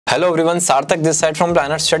Hello everyone, Sarthak this side from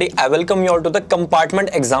Planner Study. I welcome you all to the Compartment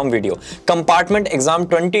exam video. Compartment exam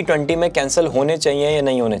 2020 में cancel होने चाहिए या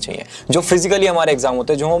नहीं होने चाहिए? जो फिजिकली हमारे एग्जाम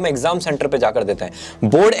होते हैं, जो हम एग्जाम सेंटर पे जाकर देते हैं।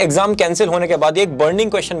 बोर्ड एग्जाम कैंसिल होने के बाद ये एक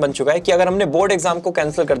बर्निंग क्वेश्चन बन चुका है कि अगर हमने बोर्ड एग्जाम को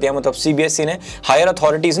कैंसिल कर दिया, मतलब सीबीएसई ने, हायर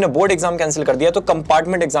अथॉरिटीज ने बोर्ड एग्जाम कैंसिल कर दिया, तो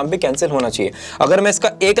कंपार्टमेंट एग्जाम भी कैंसिल होना चाहिए। अगर मैं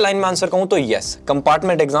इसका एक लाइन में आंसर कहूं तो यस,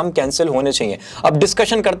 कंपार्टमेंट एग्जाम कैंसिल होने चाहिए। अब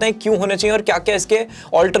डिस्कशन करते हैं क्यों होने चाहिए और क्या क्या इसके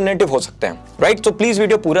ऑल्टरनेटिव हो सकते हैं, राइट? तो प्लीज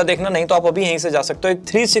वीडियो पूरा देखना, नहीं तो आप अभी यहीं से जा सकते हो। एक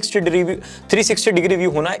 360 डिग्री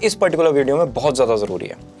व्यू होना इस पर्टिकुलर वीडियो में बहुत ज्यादा जरूरी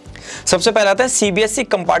है। सबसे पहले आता है सीबीएसई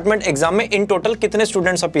कंपार्टमेंट एग्जाम में इन टोटल कितने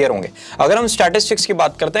स्टूडेंट्स अपीयर होंगे। अगर हम स्टैटिस्टिक्स की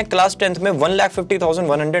बात करते हैं, क्लास 10th में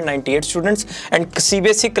 1,50,198 students and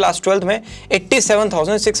CBSE class 12th में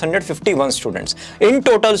 87,651 स्टूडेंट्स। इन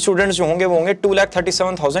टोटल स्टूडेंट्स जो होंगे वो होंगे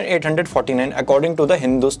 2,37,849 according to the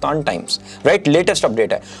Hindustan times, right? Latest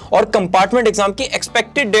update है। और कंपार्टमेंट एग्जाम की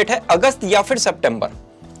एक्सपेक्टेड डेट है अगस्त या फिर सितंबर,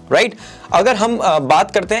 राइट? अगर हम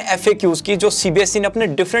बात करते हैं FAQs की, जो सीबीएसई ने अपने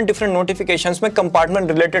डिफरेंट नोटिफिकेशंस में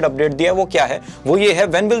कंपार्टमेंट रिलेटेड अपडेट दिया, वो क्या है? वो ये है,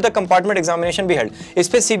 when will the compartment examination be held. इस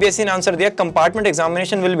पे सीबीएसई ने आंसर दिया, compartment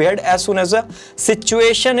examination will be held as soon as the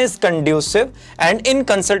situation is conducive and in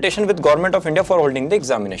consultation with government of India for holding the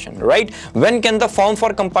examination, right? When can the form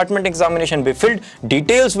for compartment examination be filled,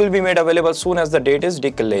 details will be made available soon as the date is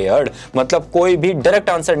declared. मतलब कोई भी direct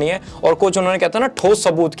answer नहीं है, और कुछ उन्होंने कहता है ना ठोस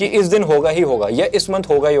सबूत की इस दिन होगा ही होगा या इस मंथ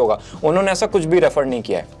होगा ही होगा, उन्होंने ऐसा कुछ भी रेफर नहीं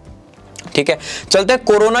किया है। ठीक है, चलते हैं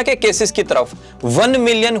कोरोना के केसेस की तरफ। 1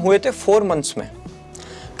 मिलियन हुए थे 4 मंथ्स में,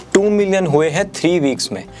 2 मिलियन हुए हैं 3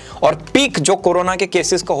 वीक्स में, और पीक जो कोरोना के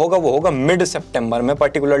केसेस का होगा वो होगा मिड सितंबर में।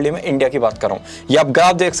 पर्टिकुलरली मैं इंडिया की बात कर रहा हूं। ये आप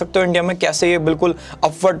ग्राफ देख सकते हो इंडिया में कैसे ये बिल्कुल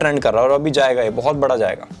अपवर्ड ट्रेंड कर रहा है, और अभी जाएगा, ये बहुत बड़ा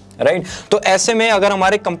जाएगा, राइट? तो ऐसे में अगर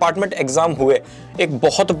हमारे कंपार्टमेंट एग्जाम हुए, एक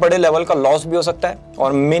बहुत बड़े लेवल का लॉस भी हो सकता है,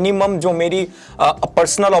 और मिनिमम जो मेरी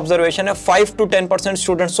पर्सनल ऑब्जर्वेशन है 5 to 10%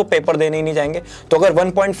 स्टूडेंट्स तो पेपर देने ही नहीं जाएंगे। तो अगर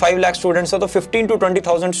 1.5 लाख स्टूडेंट्स है तो 15 to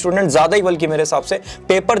 20,000 स्टूडेंट ज्यादा ही, बल्कि मेरे हिसाब से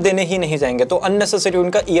पेपर देने ही नहीं जाएंगे। तो अननेसेसरी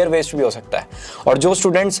उनका ईयर वेस्ट भी हो सकता है। और जो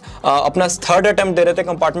स्टूडेंट्स अपना 3rd अटेम्प्ट दे रहे थे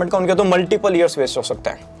कंपार्टमेंट का, उनके तो मल्टीपल ईयर्स वेस्ट हो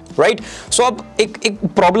सकता है, राइट? सो अब एक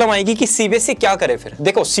प्रॉब्लम आएगी कि सीबीएसई क्या करे फिर।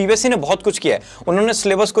 देखो, सीबीएसई ने बहुत कुछ किया है। उन्होंने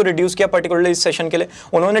सिलेबस को रिड्यूस किया पर्टिकुलरली इस सेशन के लिए,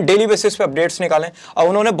 उन्होंने डेली बेसिस पे अपडेट्स निकाले, और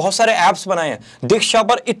उन्होंने बहुत सारे ऐप्स बनाए हैं। दीक्षा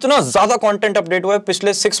पर इतना ज्यादा कंटेंट अपडेट हुआ है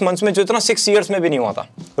पिछले 6 मंथ्स में, जो इतना 6 इयर्स में भी नहीं हुआ था,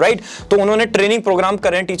 राइट? तो उन्होंने ट्रेनिंग प्रोग्राम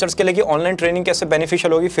करे हैं टीचर्स के लिए कि ऑनलाइन ट्रेनिंग कैसे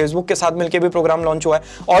बेनिफिशियल होगी। फेसबुक के साथ मिलकर भी प्रोग्राम लॉन्च हुआ है।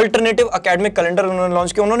 ऑल्टरनेटिव एकेडमिक कैलेंडर उन्होंने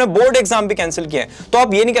लॉन्च किया। उन्होंने बोर्ड एग्जाम भी कैंसिल किया है। तो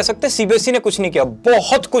आप ये नहीं कह सकते सीबीएसई ने कुछ नहीं किया,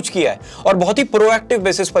 बहुत कुछ किया है, और बहुत ही प्रोएक्टिव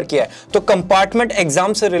बेसिस पर किया है। तो कंपार्टमेंट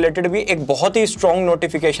एग्जाम से रिलेटेड भी एक बहुत ही स्ट्रॉन्ग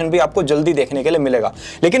नोटिफिकेशन भी आपको जल्दी देखने के लिए मिलेगा।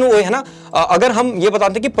 लेकिन वो है ना, अगर हम ये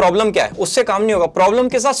बताते हैं कि प्रॉब्लम क्या है, उससे काम नहीं होगा। प्रॉब्लम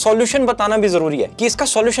के साथ सॉल्यूशन बताना भी जरूरी है कि इसका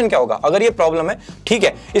सॉल्यूशन क्या होगा। अगर ये प्रॉब्लम है, ठीक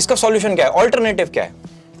है, इसका सॉल्यूशन क्या है, ऑल्टरनेटिव क्या है।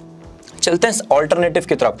 चलते हैं ऑल्टरनेटिव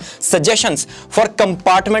की तरफ। Suggestions for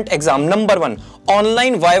compartment exam, number 1,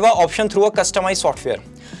 online viva option through a customise software.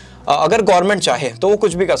 अगर गवर्नमेंट चाहे तो वो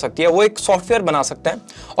कुछ भी कर सकती है, वो एक सॉफ्टवेयर बना सकते हैं,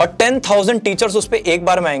 और 10,000 टीचर्स उस पर एक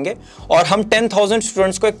बार में आएंगे, और हम 10,000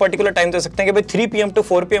 स्टूडेंट्स को एक पर्टिकुलर टाइम दे सकते हैं कि भाई 3 PM to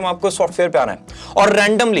 4 PM आपको सॉफ्टवेयर पे आना है। और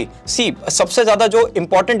रैंडमली, सबसे ज्यादा जो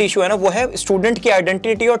इंपॉर्टेंट इशू है ना, वो है स्टूडेंट की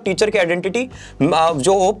आइडेंटिटी और टीचर की आइडेंटिटी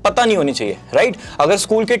जो पता नहीं होनी चाहिए, राइट? अगर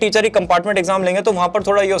स्कूल के टीचर ही कंपार्टमेंट एग्जाम लेंगे तो वहां पर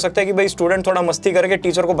थोड़ा ये हो सकता है कि भाई स्टूडेंट थोड़ा मस्ती करके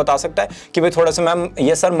टीचर को बता सकता है कि भाई थोड़ा सा मैम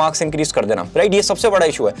ये सर मार्क्स इंक्रीज कर देना, राइट? ये सबसे बड़ा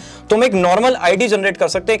इशू है। तो हम एक नॉर्मल आईडी जनरेट कर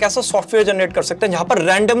सकते हैं, ऐसा सॉफ्टवेयर जनरेट कर सकते हैं जहां पर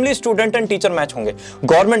randomly student and teacher match होंगे।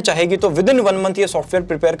 गवर्नमेंट चाहेगी तो विद इन 1 मंथ ये सॉफ्टवेयर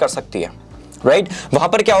प्रिपेयर कर सकती है, राइट? वहां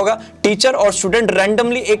पर क्या होगा, टीचर और स्टूडेंट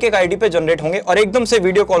रैंडमली एक आईडी पे जनरेट होंगे, और एकदम से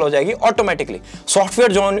वीडियो कॉल हो जाएगी ऑटोमेटिकली।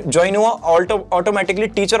 सॉफ्टवेयर ज्वाइन हुआ, ऑटोमेटिकली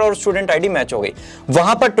टीचर और स्टूडेंट आईडी मैच हो गई।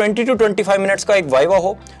 वहां पर 20 to 25 मिनट्स का एक वाइवा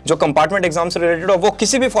हो जो कंपार्टमेंट एग्जाम से रिलेटेड हो। वो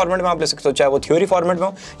किसी भी फॉर्मेट में आप ले सकते हो, चाहे वो थ्योरी फॉर्मेट में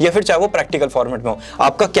हो या फिर चाहे वो प्रैक्टिकल फॉर्मेट में हो।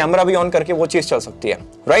 आपका कैमरा भी ऑन करके वो चीज चल सकती है,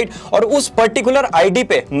 राइट? और उस पर्टिकुलर आईडी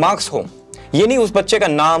पे मार्क्स हो, ये नहीं उस बच्चे का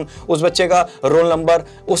नाम, उस बच्चे का रोल नंबर,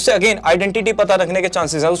 उससे अगेन आइडेंटिटी पता रखने के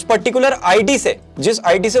चांसेस है। उस पर्टिकुलर आईडी से, जिस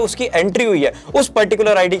आईडी से उसकी एंट्री हुई है, उस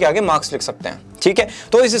पर्टिकुलर आईडी के आगे मार्क्स लिख सकते हैं, ठीक है?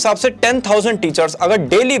 तो इस हिसाब से 10,000 टीचर्स अगर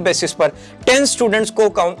डेली बेसिस पर 10 स्टूडेंट्स को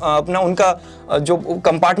अपना उनका जो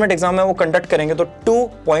कंपार्टमेंट एग्जाम है वो कंडक्ट करेंगे, तो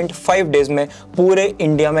 2.5 डेज में पूरे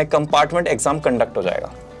इंडिया में कंपार्टमेंट एग्जाम कंडक्ट हो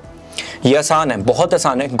जाएगा। ये आसान है, बहुत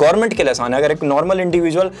आसान है, गवर्नमेंट के लिए आसान है। अगर एक नॉर्मल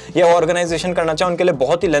इंडिविजुअल या ऑर्गेनाइजेशन करना चाहे उनके लिए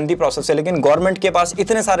बहुत ही लेंथी प्रोसेस है, लेकिन गवर्नमेंट के पास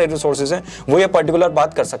इतने सारे रिसोर्सेज हैं, वो ये पर्टिकुलर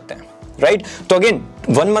बात कर सकते हैं, राइट? तो अगेन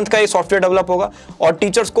 1 मंथ का ये सॉफ्टवेयर डेवलप होगा, और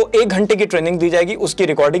टीचर्स को 1 घंटे की ट्रेनिंग दी जाएगी, उसकी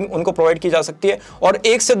रिकॉर्डिंग उनको प्रोवाइड की जा सकती है, और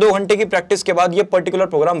 1 से 2 घंटे की प्रैक्टिस के बाद ये पर्टिकुलर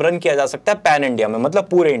प्रोग्राम रन किया जा सकता है पैन इंडिया में, मतलब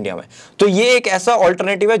पूरे इंडिया में। तो ये एक ऐसा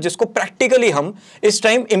ऑल्टरनेटिव है जिसको प्रैक्टिकली हम इस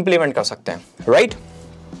टाइम इंप्लीमेंट कर सकते हैं, right?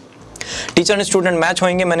 Teacher and student match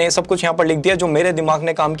होंगे, मैंने ये सब कुछ यहाँ पर लिख दिया, जो मेरे दिमाग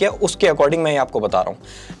ने काम किया उसके अकॉर्डिंग मैं आपको बता रहा हूँ।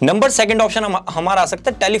 नंबर सेकंड ऑप्शन हमारा आ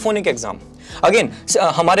सकता है टेलीफोनिक एग्जाम। अगेन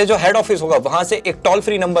हमारे जो हेड ऑफिस होगा वहां से एक टोल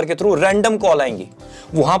फ्री नंबर के थ्रू रैंडम कॉल आएंगी,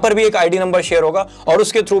 वहां पर भी एक आईडी नंबर शेयर होगा और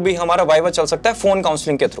उसके थ्रू भी हमारा वाइवा चल सकता है फोन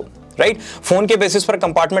काउंसलिंग के थ्रू, राइट। फोन के बेसिस पर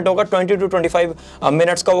कंपार्टमेंट होगा, 20 to 25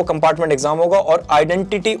 मिनट्स का वो कंपार्टमेंट एग्जाम होगा और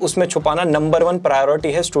आइडेंटिटी उसमें छुपाना नंबर 1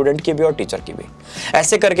 प्रायोरिटी है स्टूडेंट की भी और टीचर की भी।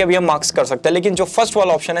 ऐसे करके भी हम मार्क्स कर सकते हैं। लेकिन जो फर्स्ट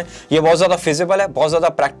वाला ऑप्शन है ये बहुत ज्यादा फिजिबल है, बहुत ज्यादा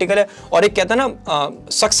प्रैक्टिकल है और एक कहते हैं ना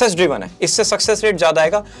सक्सेस ड्रिवन है, इससे सक्सेस रेट ज्यादा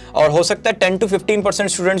आएगा और हो सकता है 10 to 15%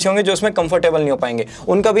 स्टूडेंट्स होंगे जो इसमें कंफर्टेबल नहीं हो पाएंगे,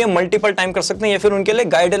 उनका भी हम मल्टीपल टाइम कर सकते हैं या फिर उनके लिए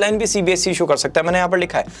गाइडलाइन भी सीबीएसई इशू कर सकता है। मैंने यहाँ पर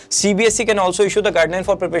लिखा है CBSE can also issue the guideline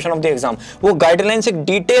for preparation of the exam. वो गाइडलाइन से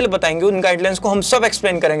डिटेल बताएंगे, उन गाइडलाइंस को हम सब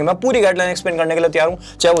एक्सप्लेन करेंगे। मैं पूरी गाइडलाइन एक्सप्लेन करने के लिए तैयार हूं,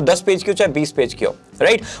 चाहे वो 10 पेज की हो चाहे 20 पेज की हो,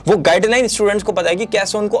 राइट। वो गाइडलाइन स्टूडेंट्स को बताएगी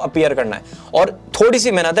कैसे उनको अपीयर करना है और थोड़ी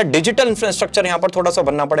सी मेहनत है, डिजिटल इंफ्रास्ट्रक्चर यहां पर थोड़ा सा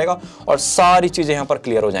बनना पड़ेगा और सारी चीजें यहां पर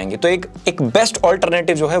क्लियर हो जाएंगी। तो एक बेस्ट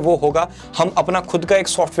ऑल्टरनेटिव जो है वो होगा हम अपना खुद का एक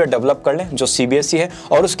सॉफ्टवेयर डेवलप कर लें जो सीबीएसई है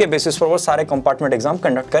और उसके बेसिस पर वो सारे कंपार्टमेंट एग्जाम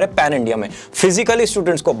कंडक्ट करें पैन इंडिया में। फिजिकली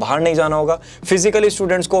स्टूडेंट्स को बाहर नहीं जाना होगा, फिजिकली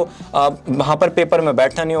स्टूडेंट्स को वहां पर पेपर में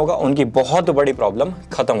बैठना नहीं होगा, उनकी बहुत बड़ी प्रॉब्लम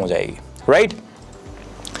खत्म हो जाएगी, राइट।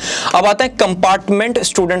 अब आता है कंपार्टमेंट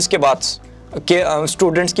स्टूडेंट्स की बात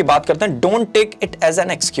करते हैं। Don't take it as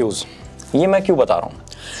an excuse. ये मैं क्यों बता रहा हूं,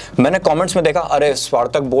 मैंने कमेंट्स में देखा अरे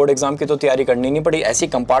सार्थक बोर्ड एग्जाम की तो तैयारी करनी नहीं पड़ी, ऐसी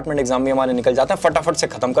कंपार्टमेंट एग्जाम भी हमारे निकल जाते हैं, फटाफट से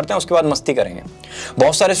खत्म करते हैं उसके बाद मस्ती करेंगे।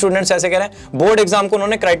 बहुत सारे स्टूडेंट्स ऐसे कह रहे हैं बोर्ड एग्जाम को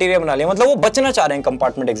उन्होंने क्राइटेरिया बना लिया, मतलब वो बचना चाह रहे हैं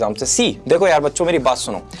कंपार्टमेंट एग्जाम से। देखो यार बच्चों मेरी बात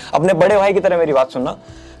सुनो, अपने बड़े भाई की तरह मेरी बात सुनना।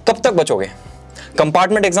 कब तक बचोगे?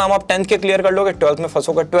 कंपार्टमेंट एग्जाम आप 10th के क्लियर कर लोगे, 12th में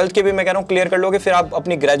फंसोगे, 12th के भी मैं कह रहा हूं क्लियर कर लोगे, फिर आप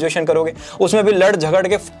अपनी ग्रेजुएशन करोगे, उसमें भी लड़ झगड़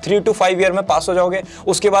के 3 to 5 ईयर में पास हो जाओगे।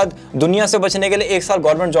 उसके बाद दुनिया से बचने के लिए 1 साल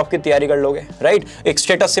गवर्नमेंट जॉब की तैयारी कर लोगे, राइट। एक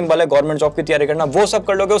स्टेटस सिंबल है गवर्नमेंट जॉब की तैयारी करना, वो सब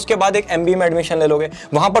कर लोगे। उसके बाद एक एमबीए में एडमिशन ले लोगे,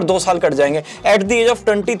 वहां पर 2 साल कट जाएंगे। एट द एज ऑफ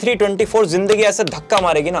 23-24 जिंदगी ऐसे धक्का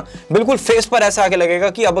मारेगी ना, बिल्कुल फेस पर ऐसे आके लगेगा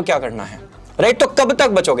कि अब क्या करना है, राइट। तो कब तक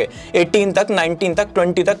बचोगे? 18 तक, 19 तक,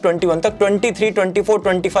 20 तक, 21 तक, 23, 24,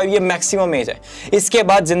 25 ये मैक्सिमम एज है। इसके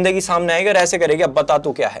बाद जिंदगी सामने आएगी और ऐसे करेगी अब बता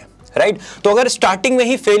तू क्या है, राइट। तो अगर स्टार्टिंग में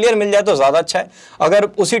ही फेलियर मिल जाए तो ज्यादा अच्छा है, अगर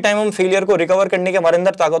उसी टाइम हम फेलियर को रिकवर करने के हमारे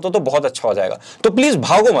अंदर ताकत हो तो बहुत अच्छा हो जाएगा। तो प्लीज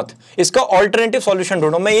भागो मत, इसका ऑल्टरनेटिव सॉल्यूशन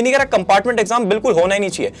ढूंढो। मैं ये नहीं कह रहा कंपार्टमेंट एग्जाम बिल्कुल होना ही नहीं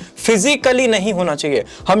चाहिए, फिजिकली नहीं होना चाहिए,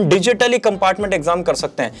 हम डिजिटली कंपार्टमेंट एग्जाम कर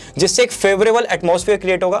सकते हैं जिससे एक फेवरेबल एटमॉस्फेयर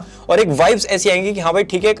क्रिएट होगा और एक वाइब्स ऐसी आएंगी कि हाँ भाई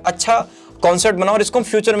ठीक है, एक अच्छा कॉन्सेप्ट बनाओ और इसको हम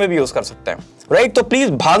फ्यूचर में भी यूज कर सकते हैं, राइट। तो प्लीज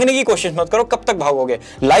भागने की कोशिश मत करो। कब तक भागोगे?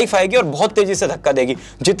 लाइफ आएगी और बहुत तेजी से धक्का देगी,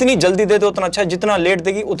 जितनी जल्दी दे दो उतना अच्छा है, जितना लेट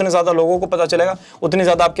देगी उतने ज्यादा लोगों को पता चलेगा, उतनी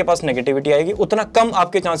ज्यादा आपके पास नेगेटिविटी आएगी, उतना कम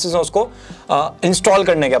आपके चांसेस हैं उसको इंस्टॉल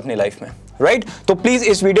करने के अपनी लाइफ में, राइट। तो प्लीज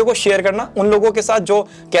इस वीडियो को शेयर करना उन लोगों के साथ जो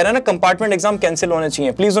कह रहे हैं ना कंपार्टमेंट एग्जाम कैंसिल होने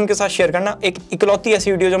चाहिए, प्लीज उनके साथ शेयर करना। एक इकलौती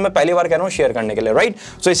ऐसी वीडियो जो मैं पहली बार कह रहा हूं शेयर करने के लिए, राइट।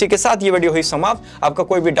 तो इसी के साथ ये वीडियो हुई समाप्त। आपका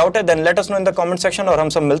कोई भी डाउट है then let us know in the comment section और हम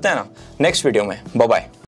सब मिलते हैं ना नेक्स्ट वीडियो में। Bye bye.